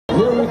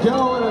Here we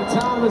go in a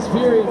timeless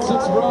period. 6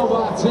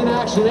 robots in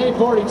action.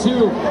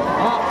 8:42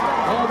 up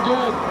and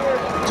good.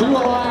 2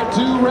 alive,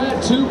 2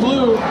 red, 2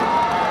 blue. 2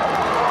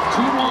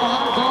 more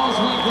hot balls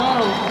we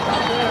go.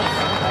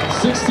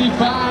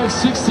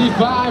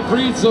 65-65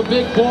 breeds the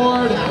big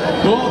board.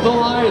 Both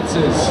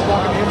alliances.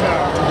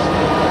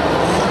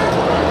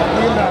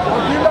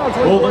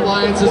 Both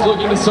alliances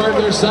looking to start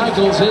their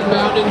cycles,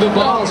 inbounding the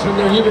balls from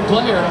their human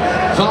player.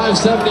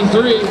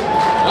 573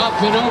 up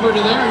and over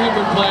to their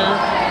human player.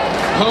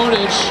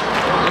 Konich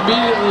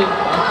immediately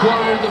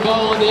acquiring the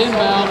ball in the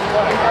inbound,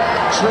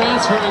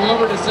 transferring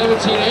over to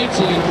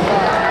 17-18.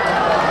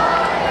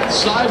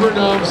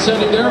 Cybernome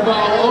sending their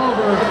ball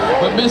over,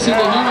 but missing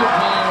the human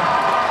player.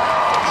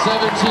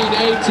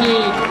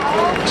 17-18,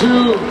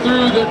 2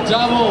 through the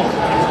double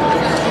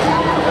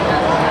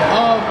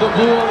of the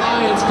Blue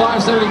Alliance.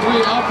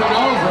 573 up and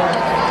over.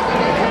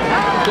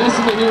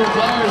 Missing the human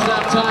players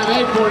that time.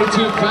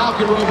 8:42,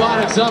 Falcon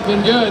Robotics up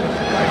and good.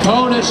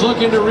 Konich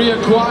looking to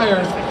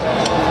reacquire.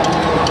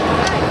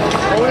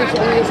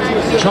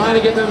 Trying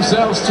to get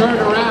themselves turned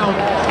around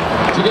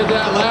to get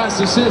that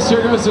last assist.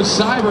 Here goes the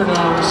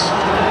Cybernomes.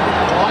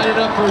 Lining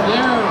up for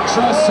their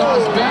trust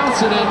toss,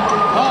 bouncing it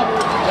up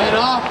and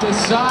off the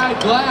side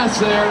glass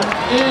there.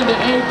 Into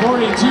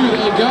 8:42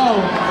 they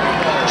go.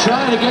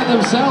 Trying to get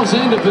themselves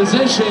into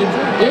position.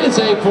 It's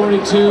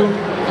 8:42.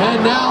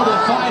 And now the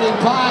Fighting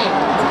Pie.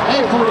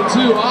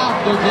 8:42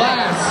 off the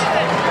glass.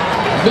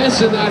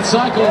 Missing that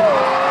cycle.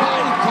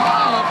 Fighting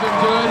Pie up and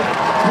good.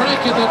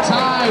 Breaking the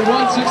tie.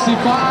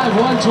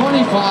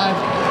 165-125.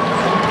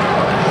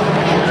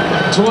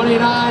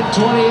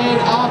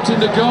 29-28 opting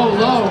to go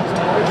low.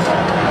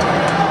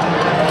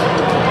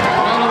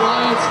 Red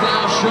Alliance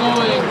now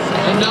showing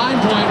a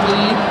 9-point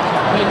lead.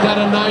 Make that a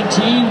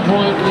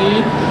 19-point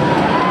lead.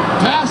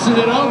 Passing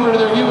it over to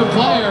their human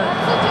player.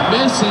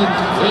 Missing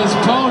is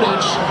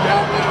Konich.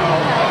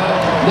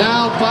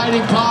 Now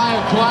Fighting Pie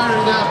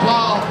acquiring that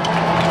ball.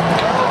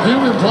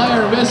 Human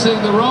player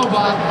missing the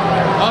robot.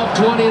 Up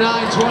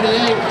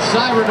 29-28.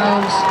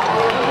 Cybernomes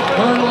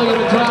hurdling it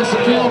across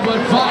the field,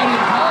 but Fighting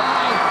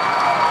Pie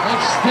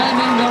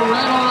extending the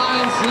Red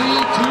Alliance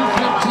lead.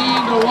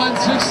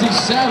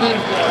 215-167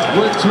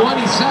 with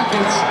 20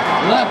 seconds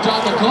left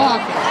on the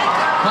clock.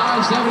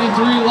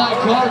 573 like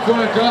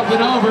clockwork up and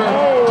over.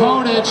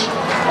 Konich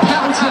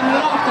bouncing it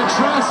off the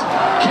truss,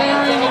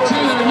 carrying it to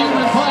their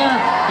human player.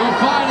 The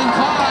Fighting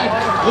Pie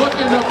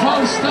looking to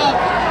post up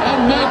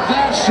and make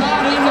that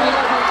shot into the